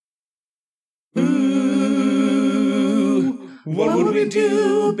What would we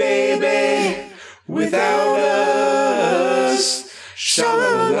do, baby, without us?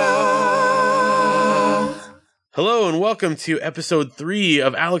 Sha-la-la. Hello and welcome to episode 3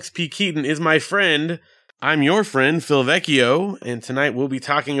 of Alex P. Keaton is My Friend. I'm your friend, Phil Vecchio, and tonight we'll be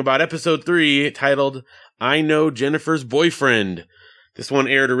talking about episode 3 titled, I Know Jennifer's Boyfriend. This one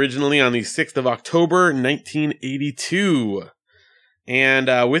aired originally on the 6th of October, 1982.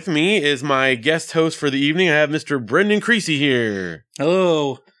 And with me is my guest host for the evening. I have Mr. Brendan Creasy here.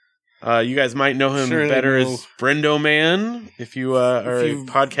 Hello. You guys might know him better as Brendo Man, if you are a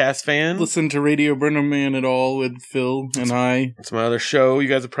podcast fan. Listen to Radio Brendo Man at all with Phil and I. It's my other show. You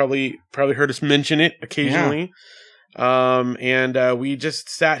guys have probably heard us mention it occasionally. Yeah. We just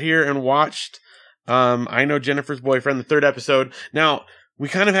sat here and watched I Know Jennifer's Boyfriend, the 3rd episode. Now, we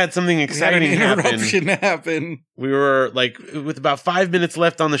kind of had something exciting happen. We were like, with about 5 minutes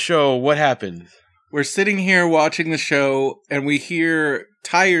left on the show, what happened? We're sitting here watching the show, and we hear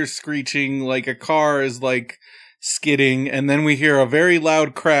tires screeching like a car is like skidding, and then we hear a very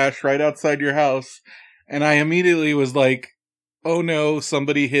loud crash right outside your house, and I immediately was like, oh no,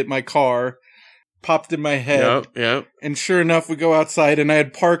 somebody hit my car. Popped in my head. Yep. And sure enough, we go outside, and I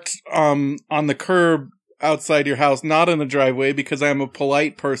had parked on the curb outside your house, not in the driveway, because I'm a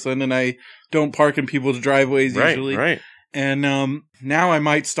polite person, and I don't park in people's driveways usually. Right. And now I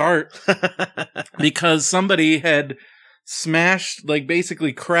might start because somebody had smashed, like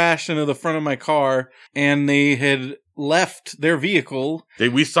basically crashed into the front of my car, and they had left their vehicle.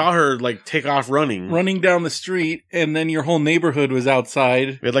 We saw her like take off running down the street, and then your whole neighborhood was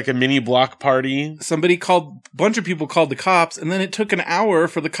outside. We had like a mini block party. A bunch of people called the cops, and then it took an hour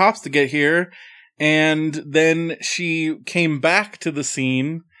for the cops to get here. And then she came back to the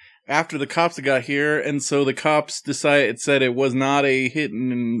scene after the cops got here, and so the cops said it was not a hit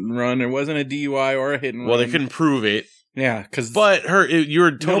and run. It wasn't a DUI or a hit and run. Well, they couldn't prove it. Yeah, but you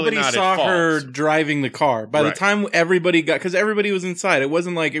were totally not at fault. Nobody saw her driving the car. By the time everybody because everybody was inside. It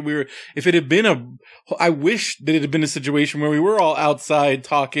wasn't like if it had been I wish that it had been a situation where we were all outside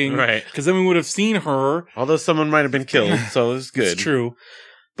talking. Right. Because then we would have seen her. Although someone might have been killed, so it was good. It's true.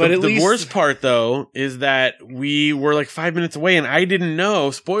 But the worst part, though, is that we were like 5 minutes away, and I didn't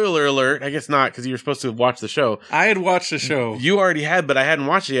know. Spoiler alert. I guess not, because you were supposed to watch the show. I had watched the show. You already had, but I hadn't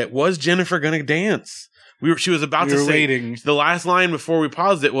watched it yet. Was Jennifer going to dance? She was about to say, waiting. The last line before we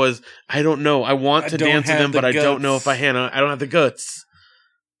paused it was, I don't know. I want to dance with him, but I don't know if I don't have the guts.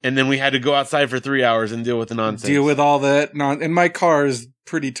 And then we had to go outside for 3 hours and deal with the nonsense. Deal with all that. And my car is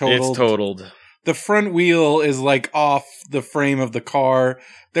pretty totaled. It's totaled. The front wheel is like off the frame of the car.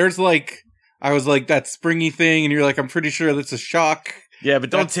 There's like, I was like, that springy thing, and you're like, I'm pretty sure that's a shock. Yeah, but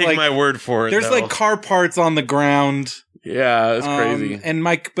don't take my word for it. There's like car parts on the ground. Yeah, it's crazy. And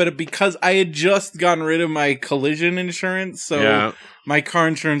but because I had just gotten rid of my collision insurance, so my car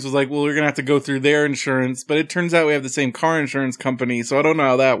insurance was like, well, we're going to have to go through their insurance. But it turns out we have the same car insurance company, so I don't know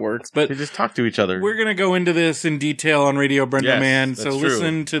how that works. But we just talk to each other. We're going to go into this in detail on Radio Brendo Man. So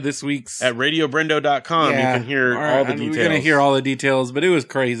listen to this week's at radiobrendo.com. You can hear all the details. We're going to hear all the details, but it was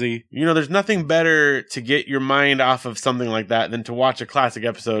crazy. You know, there's nothing better to get your mind off of something like that than to watch a classic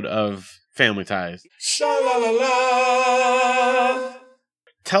episode of Family Ties. Sha-la-la-la.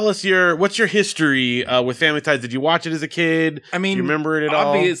 Tell us what's your history with Family Ties? Did you watch it as a kid? I mean, do you remember it at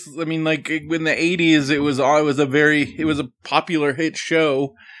all? I mean, like in the 80s, it was a popular hit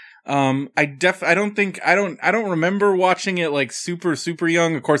show. I don't remember watching it like super, super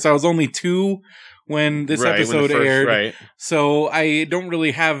young. Of course, I was only 2 when this episode aired. Right. So I don't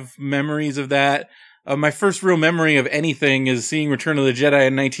really have memories of that. My first real memory of anything is seeing Return of the Jedi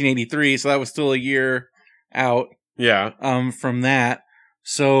in 1983. So that was still a year out. Yeah. From that.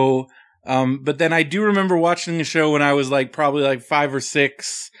 So, but then I do remember watching the show when I was like probably like 5 or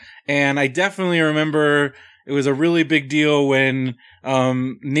 6. And I definitely remember it was a really big deal when,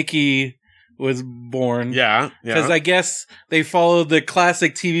 Nikki was born. Yeah. Because I guess they followed the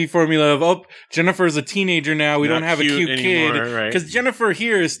classic TV formula of, Jennifer's a teenager now. We don't have a cute kid. Because Jennifer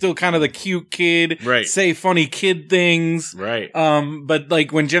here is still kind of the cute kid. Right. Say funny kid things. Right. But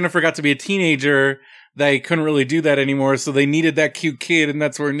like when Jennifer got to be a teenager, they couldn't really do that anymore. So they needed that cute kid. And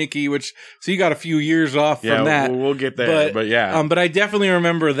that's where Nikki, so you got a few years off from that. We'll get there. But yeah. But I definitely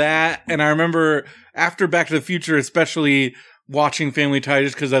remember that. And I remember after Back to the Future, especially watching Family Ties,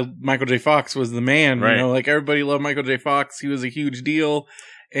 just because Michael J. Fox was the man. Right. You know, like everybody loved Michael J. Fox. He was a huge deal.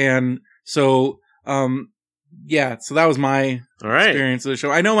 And so, so that was my experience of the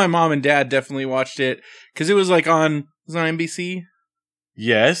show. I know my mom and dad definitely watched it because it was on NBC.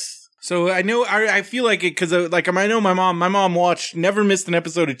 Yes. So I know, I feel like it, cause I know my mom watched, never missed an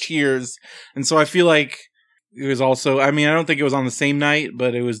episode of Cheers. And so I feel like it was also, I mean, I don't think it was on the same night,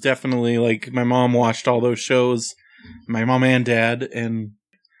 but it was definitely like my mom watched all those shows, my mom and dad, and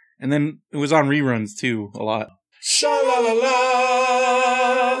then it was on reruns too a lot. Sha-la-la-la.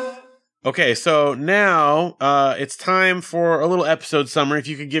 Okay, so now it's time for a little episode summary. If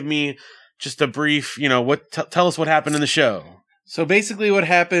you could give me just a brief, tell us what happened in the show. So basically what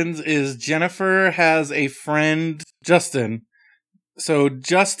happens is Jennifer has a friend, Justin. So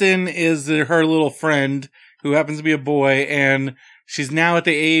Justin is her little friend who happens to be a boy, and she's now at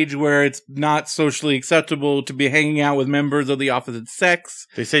the age where it's not socially acceptable to be hanging out with members of the opposite sex.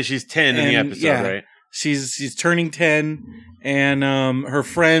 They say she's 10 in the episode, right? She's turning 10, and her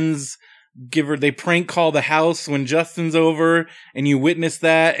friends they prank call the house when Justin's over, and you witness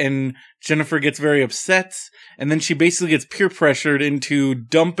that, and Jennifer gets very upset, and then she basically gets peer pressured into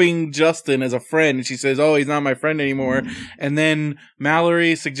dumping Justin as a friend, and she says, oh, he's not my friend anymore, and then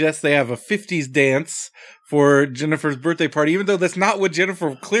Mallory suggests they have a 50s dance for Jennifer's birthday party, even though that's not what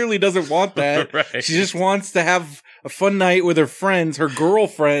Jennifer clearly doesn't want that. Right. She just wants to have a fun night with her friends, her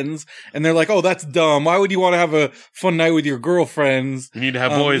girlfriends, and they're like, oh, that's dumb. Why would you want to have a fun night with your girlfriends? You need to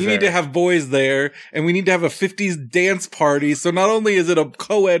have boys there. You need to have boys there, and we need to have a 50s dance party. So not only is it a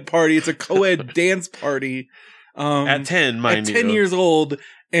co-ed party, it's a co-ed dance party. At 10, mind you. At 10 years old.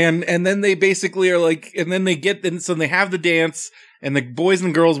 And then they basically are like, and then so they have the dance, and the boys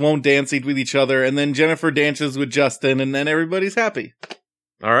and girls won't dance with each other, and then Jennifer dances with Justin, and then everybody's happy.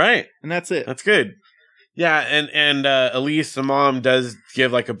 All right. And that's it. That's good. Yeah, and Elise, the mom, does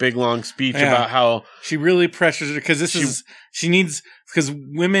give like a big long speech about how she really pressures her, because because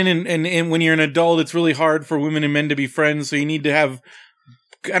women and when you're an adult, it's really hard for women and men to be friends, so you need to have,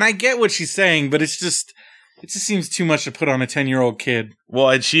 and I get what she's saying, but it just seems too much to put on a 10-year-old kid. Well,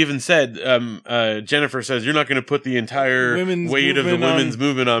 and she even said, Jennifer says, you're not going to put the entire weight of the women's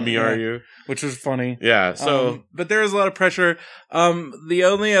movement on me, are you? Which was funny. Yeah, so. But there was a lot of pressure.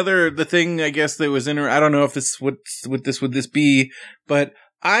 The thing, I guess, that was I don't know if this would this be, but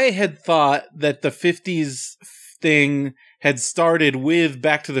I had thought that the 50s thing had started with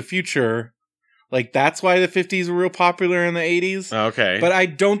Back to the Future. Like, that's why the 50s were real popular in the 80s. Okay. But I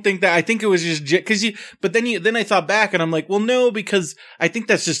don't think that, I think it was just, then I thought back and I'm like, well, no, because I think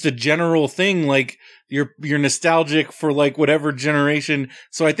that's just a general thing. Like, you're nostalgic for like whatever generation.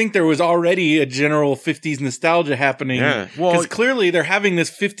 So I think there was already a general 50s nostalgia happening. Yeah. Well, because clearly they're having this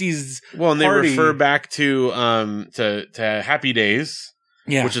 50s Well, and party. They refer back to Happy Days.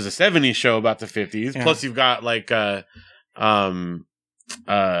 Yeah. Which is a 70s show about the 50s. Yeah. Plus you've got like, help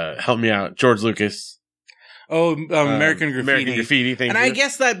me out, George Lucas. American Graffiti. Thank and you. I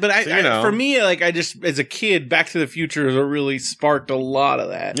guess that, but for me, like, I just, as a kid, Back to the Future really sparked a lot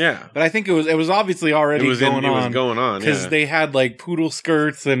of that. Yeah. But I think it was obviously already going on. It was going on, because they had like poodle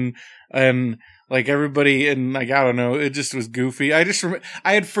skirts and like everybody, and like, I don't know, it just was goofy. I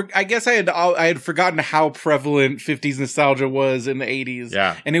had forgotten how prevalent 50s nostalgia was in the 80s.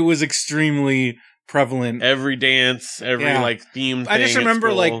 Yeah. And it was extremely prevalent. Every dance, like themed thing. I just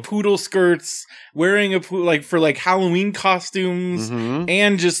remember like poodle skirts, wearing for like Halloween costumes,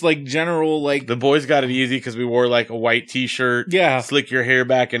 and just like general like. The boys got it easy because we wore like a white t-shirt. Yeah. Slick your hair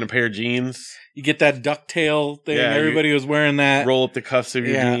back in a pair of jeans. You get that ducktail thing. Yeah, everybody was wearing that. Roll up the cuffs of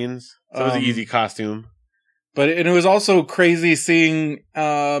your jeans. So it was an easy costume. But it was also crazy seeing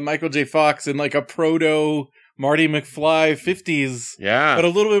Michael J. Fox in like a proto Marty McFly 50s. Yeah. But a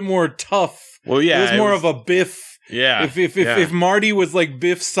little bit more tough. Well, yeah. It was more of a Biff. Yeah. If Marty was like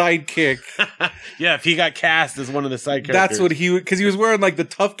Biff's sidekick. Yeah, if he got cast as one of the side characters. That's what because he was wearing like the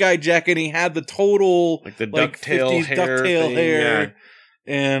tough guy jacket, and he had the total like the ducktail hair. Yeah.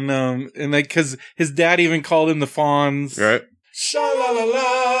 And like, cause his dad even called him the Fonz. Right.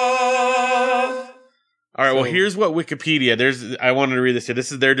 Sha-la-la-la. All right, well, here's what Wikipedia, I wanted to read this here.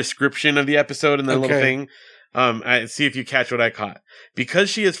 This is their description of the episode and their little thing. See if you catch what I caught. Because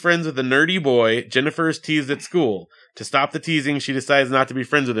she is friends with a nerdy boy, Jennifer is teased at school. To stop the teasing, she decides not to be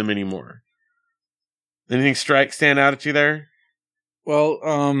friends with him anymore. Anything stand out at you there? Well,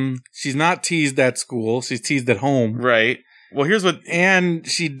 she's not teased at school. She's teased at home. Right. Well, and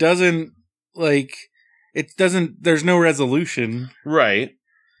she doesn't, like, there's no resolution. Right.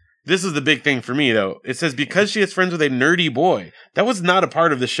 This is the big thing for me, though. It says, because she is friends with a nerdy boy. That was not a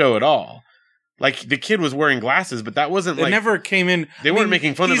part of the show at all. Like, the kid was wearing glasses, but that wasn't it never came in. They weren't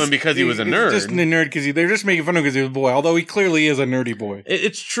making fun of him because he was a nerd. Just a nerd because they're just making fun of him because he was a boy, although he clearly is a nerdy boy.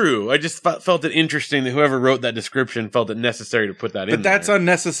 It's true. I just felt it interesting that whoever wrote that description felt it necessary to put that in. But that's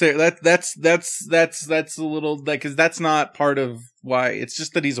unnecessary. That's a little, like, because that's not part of why. It's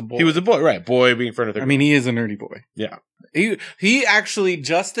just that he's a boy. He was a boy, right? Boy being in front of the. I mean, he is a nerdy boy. Yeah. He actually,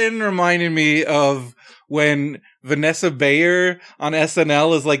 Justin reminded me of when Vanessa Bayer on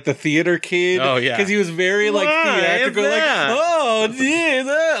SNL is like the theater kid. Oh, yeah. Because he was very like theatrical, like, oh, geez,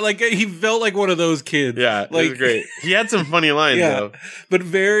 like he felt like one of those kids. Yeah, like, it was great. He had some funny lines, though. But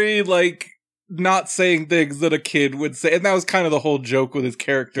very like not saying things that a kid would say. And that was kind of the whole joke with his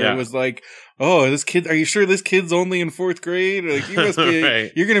character. It was like, oh, this kid, are you sure this kid's only in 4th grade? Like, you must be,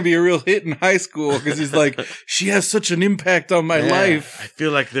 right. You're going to be a real hit in high school. Because he's like, she has such an impact on my life. I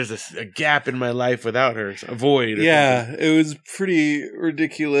feel like there's a gap in my life without her. A void. Yeah, it was pretty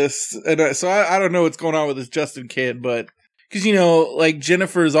ridiculous. And so I don't know what's going on with this Justin kid, but because, you know, like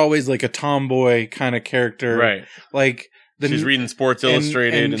Jennifer is always like a tomboy kind of character. Right. Like, she's reading Sports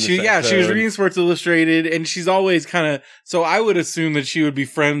Illustrated. And she was reading Sports Illustrated, and she's always kind of. So I would assume that she would be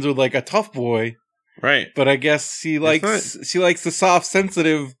friends with like a tough boy, right? But I guess she likes the soft,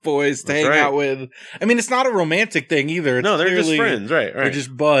 sensitive boys to hang out with. I mean, it's not a romantic thing either. It's they're just friends, right? They're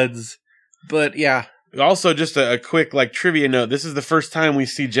just buds. But yeah. Also, just a quick like trivia note: this is the first time we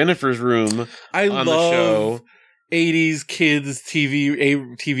see Jennifer's room on the show. 80s kids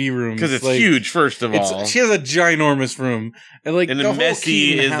TV room because it's like, huge. First of all, she has a ginormous room, and like and the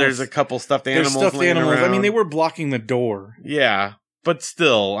messy is there's a couple stuffed animals. There's stuffed animals. Around. I mean, they were blocking the door. Yeah, but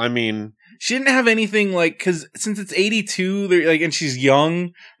still, I mean, she didn't have anything like because since it's 82, like, and she's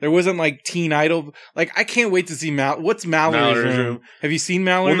young, there wasn't like Teen Idol. Like, I can't wait to see what's Mallory's room. Have you seen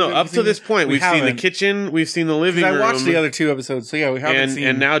Mallory's? Well, no. Up to this point, we've seen the kitchen, we've seen the living room. I watched the other 2 episodes, so yeah, we haven't seen.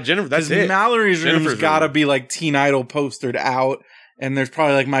 And now Jennifer. That's it. Mallory's room's got to be like Teen Idol postered out, and there's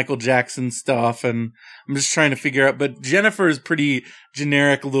probably like Michael Jackson stuff, and I'm just trying to figure out. But Jennifer's pretty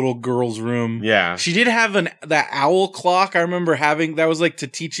generic little girl's room. Yeah, she did have that owl clock. I remember having that was like to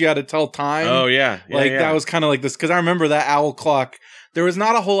teach you how to tell time. Oh yeah, that was kind of like this because I remember that owl clock. There was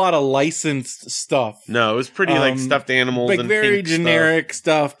not a whole lot of licensed stuff. No, it was pretty like stuffed animals, like and very pink generic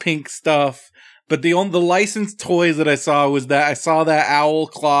stuff, pink stuff. But the licensed toys that I saw was that I saw that owl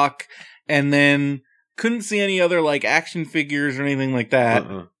clock, and then couldn't see any other like action figures or anything like that.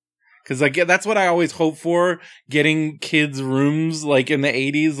 Because like that's what I always hope for, getting kids' rooms like in the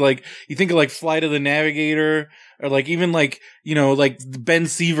 80s. Like you think of like Flight of the Navigator, or like even like, you know, like Ben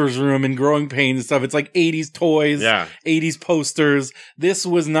Seaver's room in Growing Pains and stuff. It's like 80s toys, 80s posters. This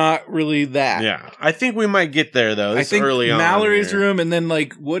was not really that. Yeah, I think we might get there though. I think early Mallory's on room, and then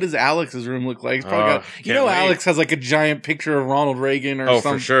like what does Alex's room look like? It's probably got, you know, Alex has like a giant picture of Ronald Reagan or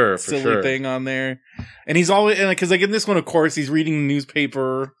some silly thing on there, and he's always because like in this one, of course, he's reading the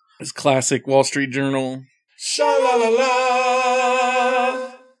newspaper. His classic Wall Street Journal. Sha-la-la-la.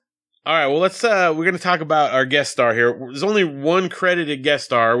 All right, well, we're going to talk about our guest star here. There's only one credited guest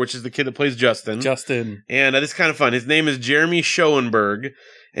star, which is the kid that plays Justin. And this is kind of fun. His name is Jeremy Schoenberg,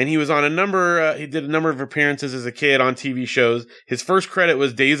 and he was on he did a number of appearances as a kid on TV shows. His first credit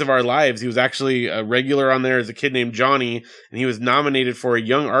was Days of Our Lives. He was actually a regular on there as a kid named Johnny, and he was nominated for a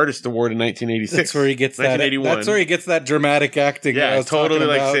Young Artist Award in 1986. That's where he gets that's where he gets that dramatic acting. Yeah, totally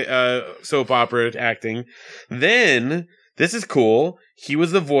like soap opera acting. Then, this is cool, he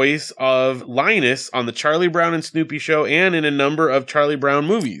was the voice of Linus on the Charlie Brown and Snoopy show and in a number of Charlie Brown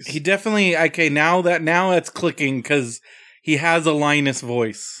movies. He definitely, now that's clicking because he has a Linus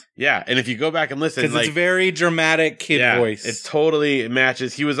voice. Yeah, and if you go back and listen, because it's very dramatic kid voice. It totally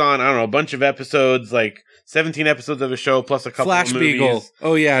matches. He was on, I don't know, a bunch of episodes, like 17 episodes of a show plus a couple of movies. Beagle.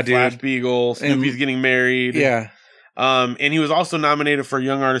 Oh yeah, dude. Flash Beagle. Snoopy's getting married. Yeah. And he was also nominated for a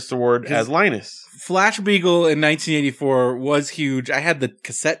Young Artist Award as Linus. Flash Beagle in 1984 was huge. I had the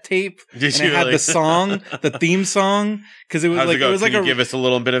cassette tape. Did and you I had the song, the theme song, because it was it was Can you give us a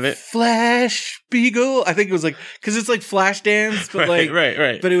little bit of it? Flash Beagle. I think it was like because it's like Flash Dance, but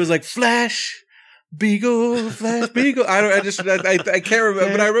right. But it was like Flash Beagle, Flash Beagle. I can't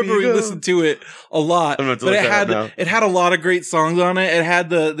remember, but I remember we listened to it a lot. But it had a lot of great songs on it. It had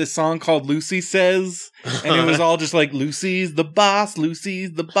the song called Lucy Says, and it was all just like Lucy's the boss,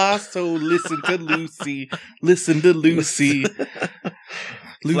 so listen to Lucy,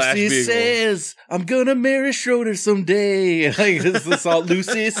 Lucy says, I'm gonna marry Schroeder someday. Like, this is all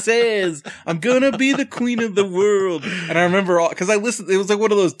Lucy says, I'm gonna be the queen of the world. And I remember because I listened, it was like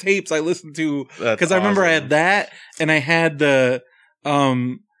one of those tapes I listened to because I remember I had that and I had because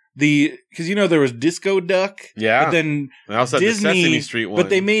you know there was Disco Duck, but then I also had Disney, the Sesame Street one. But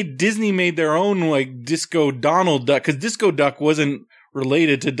Disney made their own like Disco Donald Duck because Disco Duck wasn't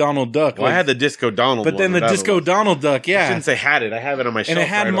related to Donald Duck. Well, I had the Disco Donald but then the Disco Donald Duck, I shouldn't say had it. I have it on my shelf. And it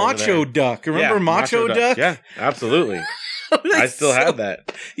had Macho Duck. Remember Macho Duck? Yeah, absolutely. I still have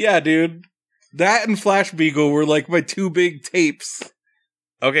that. Yeah, dude. That and Flash Beagle were like my two big tapes.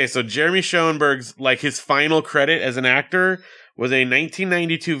 Okay, so Jeremy Schoenberg's like his final credit as an actor was a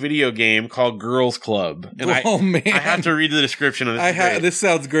 1992 video game called Girls Club. And man. I have to read the description of this. This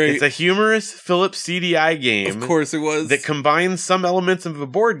sounds great. It's a humorous Philips CDI game. Of course it was. That combines some elements of a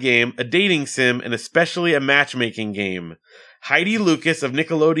board game, a dating sim, and especially a matchmaking game. Heidi Lucas of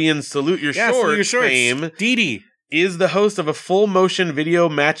Nickelodeon's Salute Your Shorts fame Dee Dee is the host of a full-motion video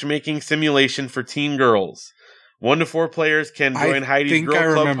matchmaking simulation for teen girls. 1 to 4 players can join Heidi's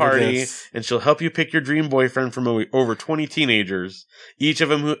Girl Club party, and she'll help you pick your dream boyfriend from over 20 teenagers, each of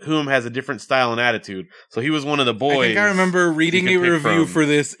them whom has a different style and attitude. So he was one of the boys. I think I remember reading a review for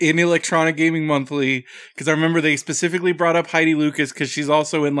this in Electronic Gaming Monthly, because I remember they specifically brought up Heidi Lucas because she was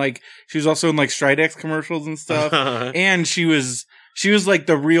also in Stridex commercials and stuff, and she was like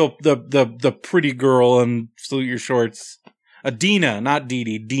the pretty girl in Salute Your Shorts. Dina, not Dee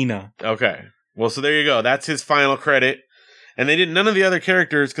Dee, Dina. Okay. Well, so there you go. That's his final credit. And they didn't, none of the other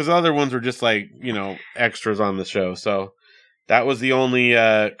characters, because the other ones were just like, extras on the show. So that was the only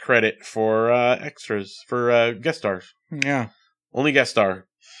credit for extras, for guest stars. Yeah. Only guest star.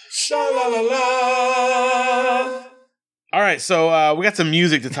 Sha-la-la-la. All right, so we got some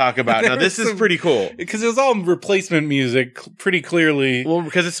music to talk about. Now, this is pretty cool. Because it was all replacement music, pretty clearly. Well,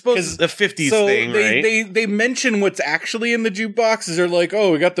 because it's supposed to be a 50s thing, right? They mention what's actually in the jukeboxes. They're like,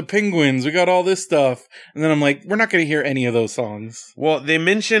 oh, we got the Penguins, we got all this stuff. And then I'm like, we're not going to hear any of those songs. Well, they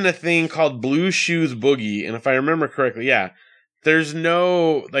mention a thing called Blue Shoes Boogie, and if I remember correctly, yeah, there's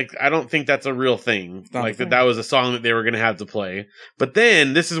no, I don't think that's a real thing. That was a song that they were going to have to play. But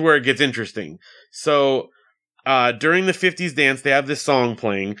then, this is where it gets interesting. So... during the 50s dance, they have this song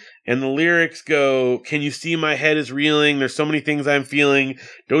playing, and the lyrics go, "Can you see my head is reeling? There's so many things I'm feeling.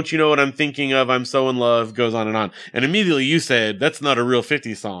 Don't you know what I'm thinking of? I'm so in love," goes on. And immediately you said, that's not a real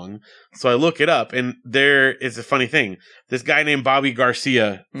 50s song. So I look it up, and there is a funny thing. This guy named Bobby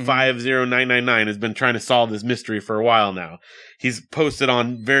Garcia, 50999, has been trying to solve this mystery for a while now. He's posted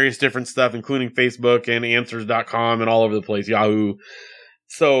on various different stuff, including Facebook and Answers.com and all over the place, Yahoo.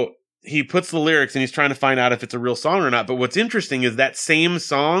 So... he puts the lyrics and he's trying to find out if it's a real song or not. But what's interesting is that same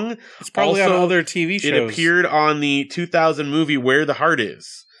song, it's probably on other TV shows. It appeared on the 2000 movie Where the Heart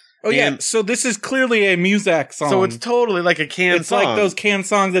Is. Oh, yeah. So this is clearly a Muzak song. So it's totally like a canned song. It's like those canned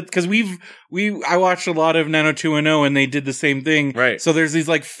songs that, because I watched a lot of 90210 and they did the same thing. Right. So there's these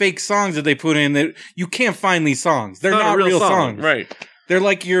fake songs that they put in that you can't find these songs. They're not real songs. Right. They're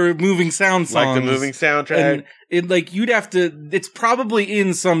like your moving sound songs. Like the moving soundtrack. And you'd have to, it's probably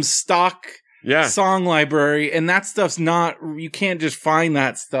in some stock song library, and that stuff's not, you can't just find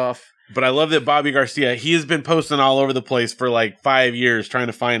that stuff. But I love that Bobby Garcia, he has been posting all over the place for 5 years trying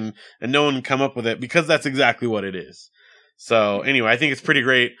to find, and no one can come up with it, because that's exactly what it is. So anyway, I think it's pretty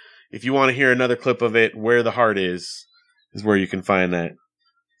great. If you want to hear another clip of it, Where the Heart is where you can find that.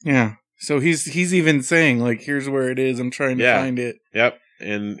 Yeah. So he's even saying, here's where it is. I'm trying to find it. Yep.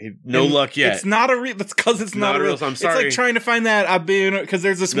 And no luck yet. It's not a real... That's because it's not a real... I'm sorry. It's like trying to find that... Because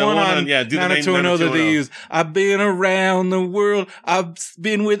there's this one on 90210 that they use. I've been around the world. I've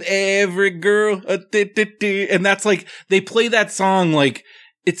been with every girl. And that's they play that song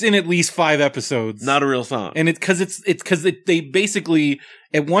it's in at least 5 episodes. Not a real song. And it's because they basically...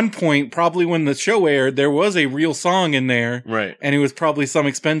 At one point, probably when the show aired, there was a real song in there. Right. And it was probably some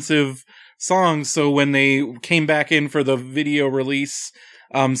expensive song. So when they came back in for the video release,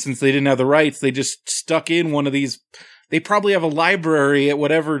 since they didn't have the rights, they just stuck in one of these. They probably have a library at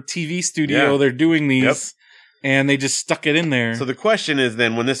whatever TV studio they're doing these. Yep. And they just stuck it in there. So the question is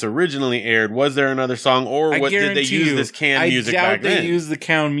then, when this originally aired, was there another song, or did they use this canned music back then? I doubt they used the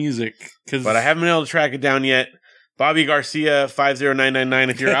canned music. But I haven't been able to track it down yet. Bobby Garcia, 50999.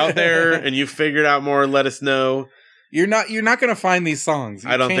 If you're out there and you figured out more, let us know. You're not going to find these songs.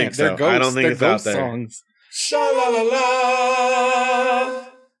 I don't think so. I don't think it's out there. Songs. Sha-la-la-la.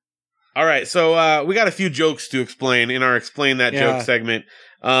 All right, so we got a few jokes to explain in our Explain That Joke segment.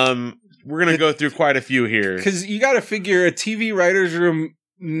 We're going to go through quite a few here. Because you got to figure a TV writer's room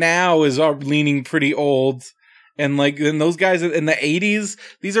now is leaning pretty old. And then those guys in the 80s,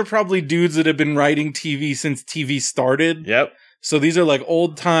 these are probably dudes that have been writing TV since TV started. Yep. So these are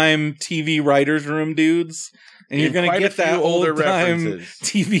old time TV writer's room dudes. And you're going to get that old time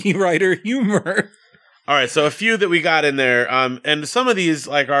TV writer humor. All right, so a few that we got in there, and some of these,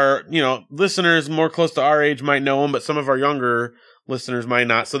 our listeners more close to our age might know them, but some of our younger listeners might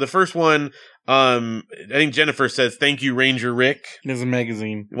not. So the first one, I think Jennifer says, "Thank you, Ranger Rick." There's a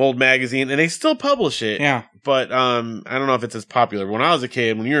magazine, old magazine, and they still publish it. Yeah, but I don't know if it's as popular. When I was a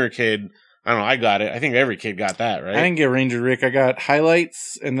kid, when you were a kid, I don't know. I got it. I think every kid got that, right? I didn't get Ranger Rick. I got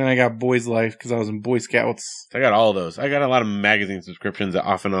highlights, and then I got Boys Life because I was in Boy Scouts. I got all of those. I got a lot of magazine subscriptions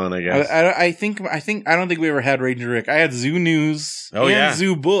off and on, I guess. I don't think we ever had Ranger Rick. I had Zoo News and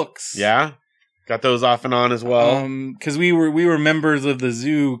Zoo Books. Yeah. Got those off and on as well. Because we were members of the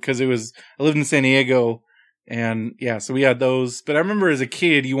zoo because I lived in San Diego. And yeah, so we had those. But I remember as a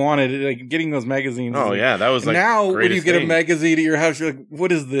kid, you wanted getting those magazines. Oh yeah, that was like now when you get a magazine at your house, you're like,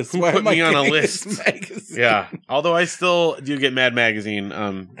 "What is this? Who put me on a list?" Yeah, although I still do get Mad Magazine,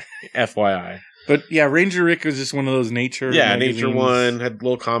 FYI. But yeah, Ranger Rick was just one of those nature. Yeah, magazines. Nature One had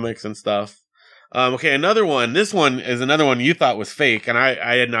little comics and stuff. Okay, another one. This one is another one you thought was fake, and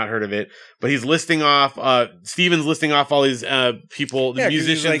I had not heard of it. But he's listing off. Steven's listing off all these people, the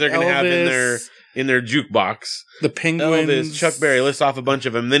musicians they're going to have in their jukebox. The Penguins. Elvis, Chuck Berry, lists off a bunch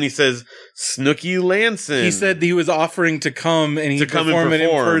of them. Then he says Snooky Lanson. He said he was offering to come and he'd perform it in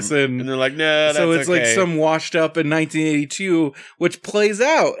person. And they're like, no, that's so it's okay. like some washed up in 1982, which plays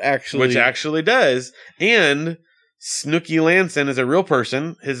out, actually. Which actually does. And Snooky Lanson is a real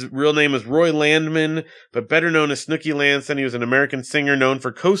person. His real name is Roy Landman, but better known as Snooky Lanson. He was an American singer known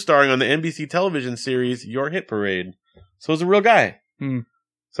for co-starring on the NBC television series Your Hit Parade. So he's a real guy.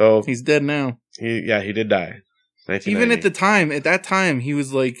 So he's dead now. He did die. Even at that time, he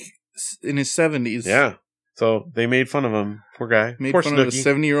was like in his 70s. Yeah. So they made fun of him. Poor guy. Poor Snooki. Of a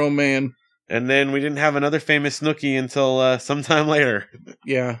 70-year-old man. And then we didn't have another famous Snooki until sometime later.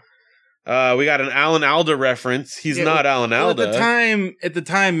 Yeah. We got an Alan Alda reference. He's not Alan Alda. At the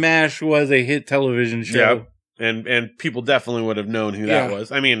time, MASH was a hit television show. Yeah. And people definitely would have known who that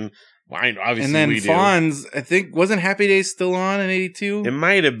was. I mean, obviously and then we do. Fonz, I think, wasn't Happy Days still on in 82? It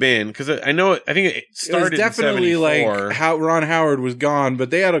might have been, because I think it started it was definitely in 74. Like how Ron Howard was gone,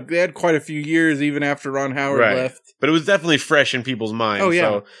 but they had quite a few years even after Ron Howard left. But it was definitely fresh in people's minds. Oh yeah,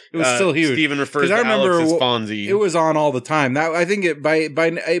 so, it was still huge. Steven refers to Alex as Fonzie. It was on all the time. I think by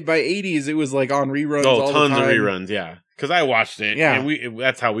 80s it was like on reruns. Oh, tons of reruns, yeah. Because I watched it. Yeah, and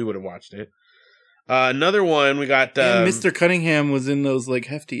that's how we would have watched it. Another one we got. And Mr. Cunningham was in those like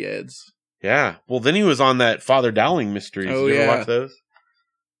hefty ads. Yeah. Well, then he was on that Father Dowling Mysteries. Oh, Did you ever watch those?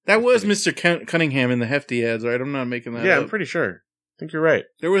 That was Mr. Cunningham in the hefty ads, right? I'm not making that up. Yeah, I'm pretty sure. I think you're right.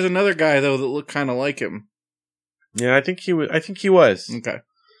 There was another guy, though, that looked kind of like him. Yeah, I think he was. Okay.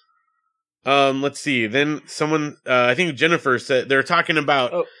 Let's see. Then someone, I think Jennifer said, they're talking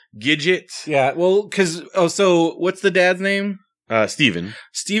about Gidget. Yeah, well, because, so what's the dad's name? Steven.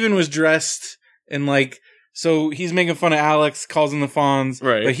 Steven was dressed in like... So he's making fun of Alex, calls him the Fonz,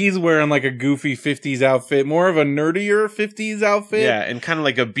 right? But he's wearing like a goofy 50s outfit, more of a nerdier 50s outfit. Yeah, and kind of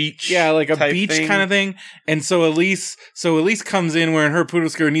like a beach. Yeah, like a beach kind of thing. And so Elise comes in wearing her poodle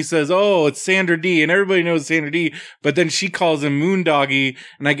skirt and he says, "Oh, it's Sandra D." And everybody knows Sandra D, but then she calls him Moondoggy,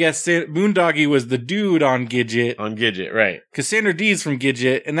 and I guess Moondoggy was the dude on Gidget. On Gidget, right. Because Sandra D's from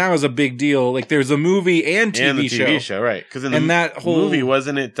Gidget, and that was a big deal. Like there's a movie and TV and the show. TV show, right. Because in that whole movie,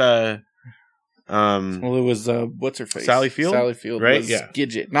 wasn't it well, it was what's her face? Sally Field? Sally Field, right? Was yeah,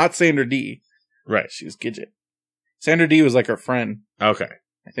 Gidget, not Sandra D. Right, she was Gidget. Sandra D was like her friend. Okay,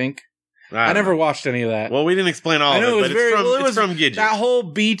 I think. I never watched any of that. Well, we didn't explain all of it, but it's from Gidget. That whole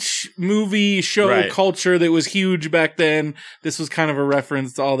beach movie show culture that was huge back then. This was kind of a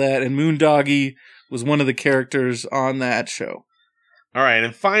reference to all that, and Moondoggy was one of the characters on that show. All right,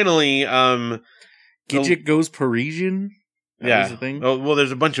 and finally, Gidget Goes Parisian. That was the thing? Oh, well,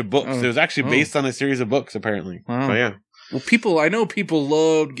 there's a bunch of books. It was actually based on a series of books, apparently. Wow. So, yeah. Well, I know people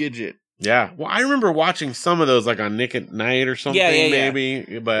loved Gidget. Yeah. Well, I remember watching some of those, like on Nick at Night or something,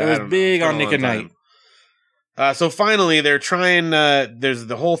 maybe. But it was big on Nick at Night. So finally, they're trying. There's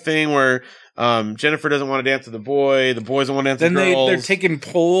the whole thing where Jennifer doesn't want to dance with the boys don't want to dance with girls. They're taking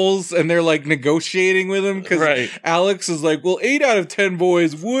polls and they're like negotiating with him because Alex is like, well, 8 out of 10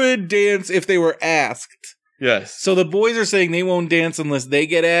 boys would dance if they were asked. Yes. So the boys are saying they won't dance unless they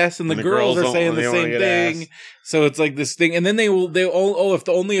get asked, and the girls are saying the same thing. So it's like this thing, and then if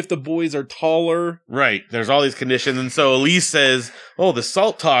the boys are taller. Right. There's all these conditions, and so Elise says, "Oh, the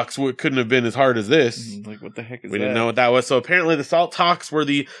SALT talks couldn't have been as hard as this." Like, what the heck is that? We didn't know what that was. So apparently, the SALT talks were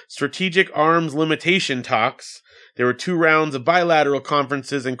the Strategic Arms Limitation talks. There were 2 rounds of bilateral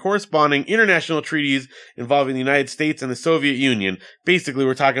conferences and corresponding international treaties involving the United States and the Soviet Union. Basically,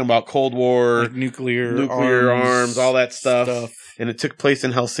 we're talking about Cold War, like nuclear arms, all that stuff. And it took place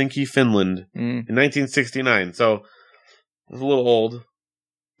in Helsinki, Finland in 1969. So it was a little old.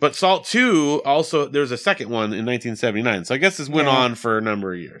 But SALT II also, there's a second one in 1979. So I guess this went on for a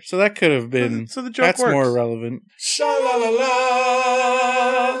number of years. So that could have been. So the joke that's works. More relevant. Sha-la-la-la.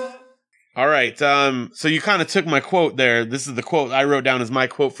 All right. So you kind of took my quote there. This is the quote I wrote down as my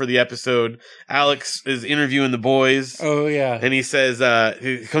quote for the episode. Alex is interviewing the boys. Oh, yeah. And he says,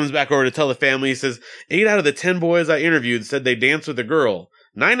 he comes back over to tell the family, he says, 8 out of the 10 boys I interviewed said they danced with a girl.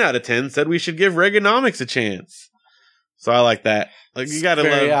 9 out of 10 said we should give Reaganomics a chance. So I like that. Like, you gotta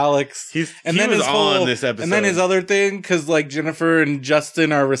love Alex. He was on this episode. And then his other thing, because like Jennifer and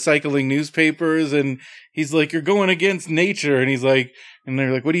Justin are recycling newspapers, and he's like, "You're going against nature," and he's like, and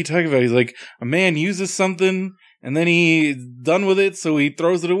they're like, "What are you talking about?" He's like, "A man uses something, and then he's done with it, so he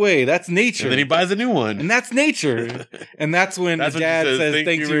throws it away. That's nature." And then he buys a new one, and that's nature. And that's when That's the when dad he says, says,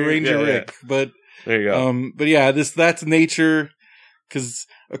 "Thank you, Ranger Rick." But there you go. But yeah, that's nature, because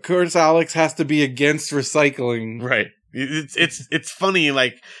of course Alex has to be against recycling, Right. It's funny,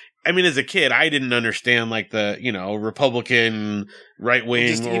 like, I mean, as a kid, I didn't understand, like, the, Republican right wing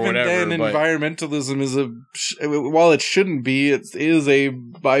Just or even whatever. then, but environmentalism is while it shouldn't be, it is a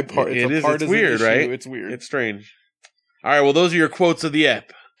bipartisan. It's weird, issue. right? It's weird. It's strange. All right, well, those are your quotes of the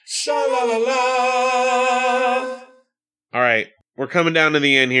ep. Sha-la-la-la. All right, we're coming down to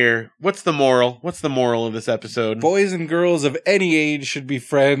the end here. What's the moral? What's the moral of this episode? Boys and girls of any age should be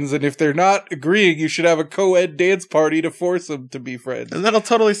friends, and if they're not agreeing, you should have a co-ed dance party to force them to be friends. And that'll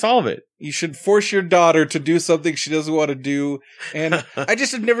totally solve it. You should force your daughter to do something she doesn't want to do. And I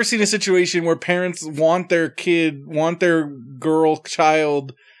just have never seen a situation where parents want their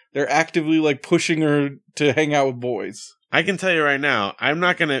child, they're actively like pushing her to hang out with boys. I can tell you right now, I'm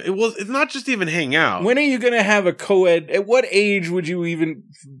not gonna. It's not just even hang out. When are you gonna have a co-ed? At what age would you even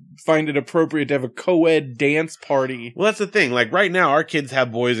find it appropriate to have a co-ed dance party? Well, that's the thing. Like right now, our kids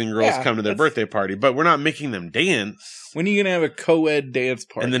have boys and girls come to their that's- birthday party, but we're not making them dance. When are you gonna have a co-ed dance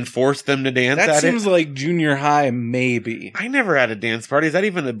party? And then force them to dance that at seems it? like junior high, maybe. I never had a dance party. Is that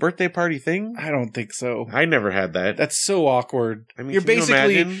even a birthday party thing? I don't think so. I never had that. That's so awkward. I mean, you're can you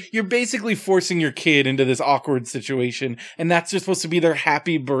imagine? you're basically forcing your kid into this awkward situation, and that's just supposed to be their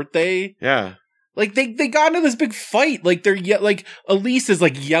happy birthday. Yeah. Like they got into this big fight. Like like Elise is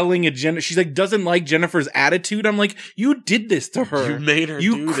like yelling at Jennifer. She's like doesn't like Jennifer's attitude. I'm like, you did this to her. You made her.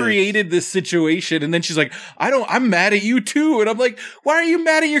 You do created this situation, and then she's like, I'm mad at you too. And I'm like, why are you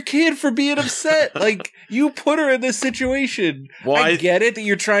mad at your kid for being upset? Like you put her in this situation. Well, I get it that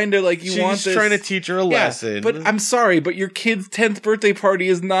you're trying to like She's want this. trying to teach her a lesson. But I'm sorry, but your kid's 10th birthday party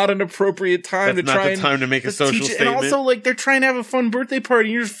is not an appropriate time That's to try not the time to make a social teach it. statement. And also, like, they're trying to have a fun birthday party.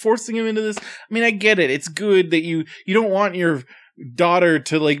 And you're just forcing him into this. I mean, I get it. It's good that you don't want your daughter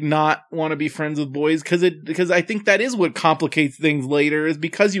to like not want to be friends with boys because I think that is what complicates things later is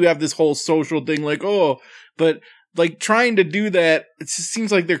because you have this whole social thing like, but like trying to do that, it just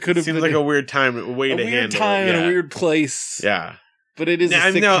seems like there could have Seems been like a weird time, a way to handle it. a weird time in Yeah. a weird place. Yeah. But it is a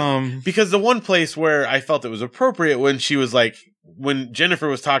sitcom. Because the one place where I felt it was appropriate when she was like, when Jennifer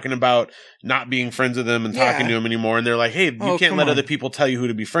was talking about not being friends with him and talking to him anymore, and they're like, "Hey, you can't let other people tell you who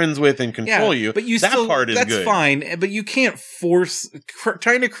to be friends with and control you." But that part is that's good. fine. But you can't force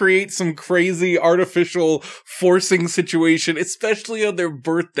trying to create some crazy artificial forcing situation, especially on their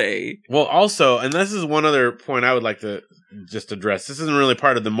birthday. Well, also, and this is one other point I would like to just address. This isn't really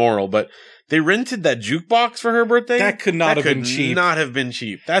part of the moral, but they rented that jukebox for her birthday. That could not have been cheap. Not have been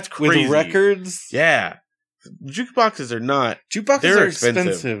cheap. That's crazy. With records, yeah. Jukeboxes are not. Jukeboxes are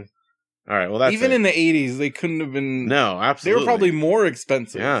expensive. All right, well, that's even in the 80s, they couldn't have been. No, absolutely. They were probably more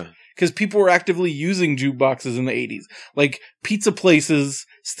expensive. Yeah. Because people were actively using jukeboxes in the 80s. Like, pizza places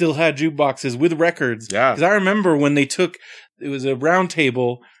still had jukeboxes with records. Yeah. Because I remember when it was a round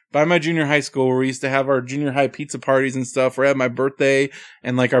table by my junior high school where we used to have our junior high pizza parties and stuff, or at my birthday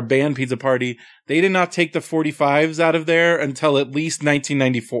and like our band pizza party. They did not take the 45s out of there until at least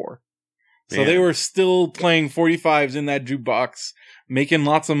 1994. So they were still playing 45s in that jukebox, making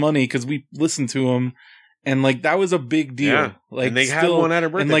lots of money because we listened to them. And like, that was a big deal. Yeah. Like, and they had one at a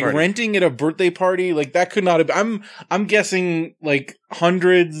birthday and like party. renting at a birthday party, like that could not have, I'm guessing like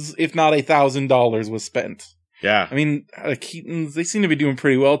hundreds, if not $1,000 was spent. Yeah. I mean, Keaton's, they seem to be doing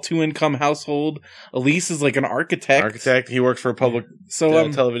pretty well. 2-income household. Elise is like an architect. He works for a public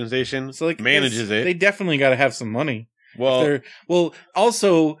television station. So like manages it. They definitely got to have some money. Well,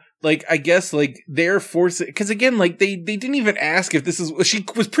 also, like, I guess, like, they're forcing, because again, like, they didn't even ask if she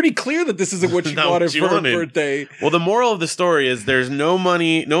was pretty clear that this isn't what she wanted for her birthday. Well, the moral of the story is there's no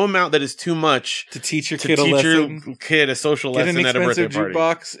money, no amount that is too much to teach your kid a lesson. Your kid a social lesson at a birthday party.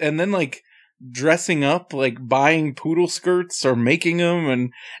 Jukebox, and then, like, dressing up, like buying poodle skirts or making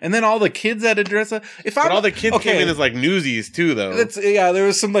them, and then all the kids had to dress up. But all the kids came in as like newsies too, though. There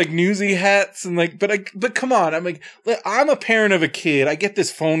was some like newsy hats and like, but come on, I'm like, I'm a parent of a kid. I get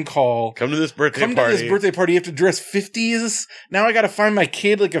this phone call. Come to this birthday party. You have to dress 50s. Now I got to find my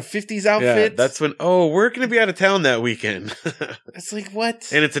kid like a 50s outfit. Yeah, that's when. Oh, we're gonna be out of town that weekend. It's like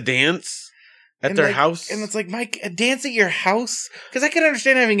what? And it's a dance. At their house? And it's like, Mike, a dance at your house? Because I can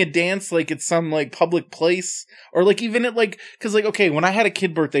understand having a dance like at some like public place. Or like even at like, because like, okay, when I had a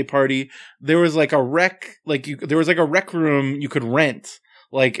kid birthday party, there was like a rec, there was like a rec room you could rent.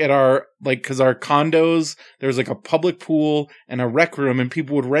 Like at our, like, because our condos, there was like a public pool and a rec room, and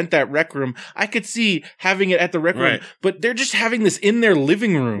people would rent that rec room. I could see having it at the rec room, but they're just having this in their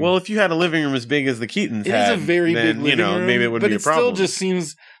living room. Well, if you had a living room as big as the Keatons had, it is a very big living room. Maybe it wouldn't be a problem. But it still just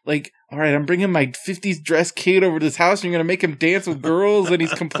seems like, all right, I'm bringing my 50s dress kid over to this house, and you're going to make him dance with girls, and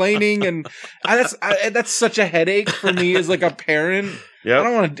he's complaining, and that's such a headache for me as like a parent. Yeah, I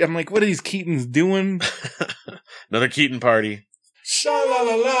don't want to. I'm like, what are these Keatons doing? Another Keaton party.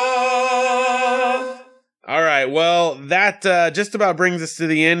 Sha-la-la-la. All right, well, that just about brings us to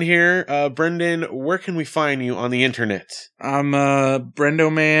the end here. Brendan, where can we find you on the internet? I'm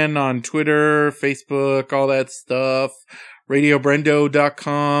Brendoman on Twitter, Facebook, all that stuff.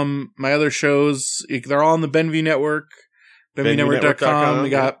 RadioBrendo.com. My other shows, they're all on the Benview Network. BenviewNetwork.com. We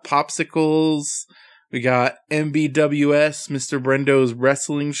got Popsicles. We got MBWS, Mr. Brendo's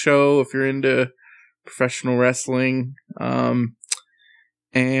wrestling show, if you're into professional wrestling.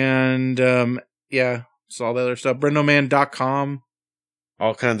 Yeah, so all the other stuff. Brendoman.com.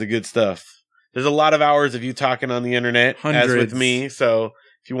 All kinds of good stuff. There's a lot of hours of you talking on the internet, as with me. So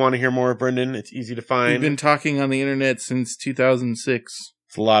if you want to hear more of Brendan, it's easy to find. We've been talking on the internet since 2006.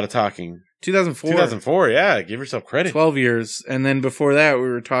 It's a lot of talking. 2004. 2004, yeah. Give yourself credit. 12 years. And then before that, we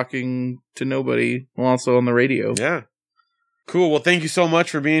were talking to nobody, also on the radio. Yeah. Cool. Well, thank you so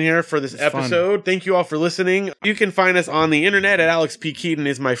much for being here for this episode. Fun. Thank you all for listening. You can find us on the internet at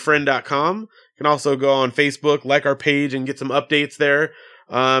alexpkeatonismyfriend.com. You can also go on Facebook, like our page, and get some updates there.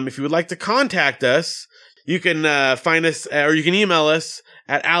 If you would like to contact us, you can find us, or you can email us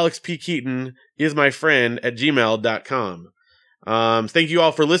at alexpkeatonismyfriend@gmail.com. Thank you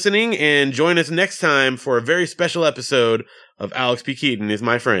all for listening, and join us next time for a very special episode of Alex P. Keaton is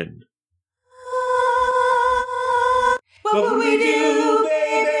My Friend. What would we do,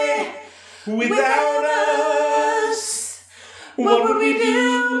 baby, without us? What would we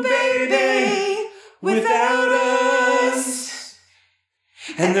do, baby, without us?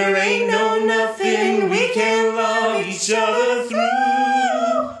 And there ain't no nothing we can't love each other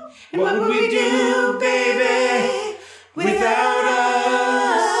through. What would we do, baby, without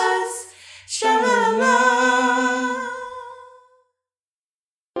us? Sha-la-la.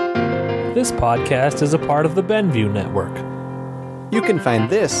 This podcast is a part of the Benview Network. You can find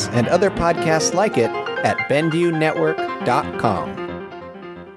this and other podcasts like it at BenviewNetwork.com.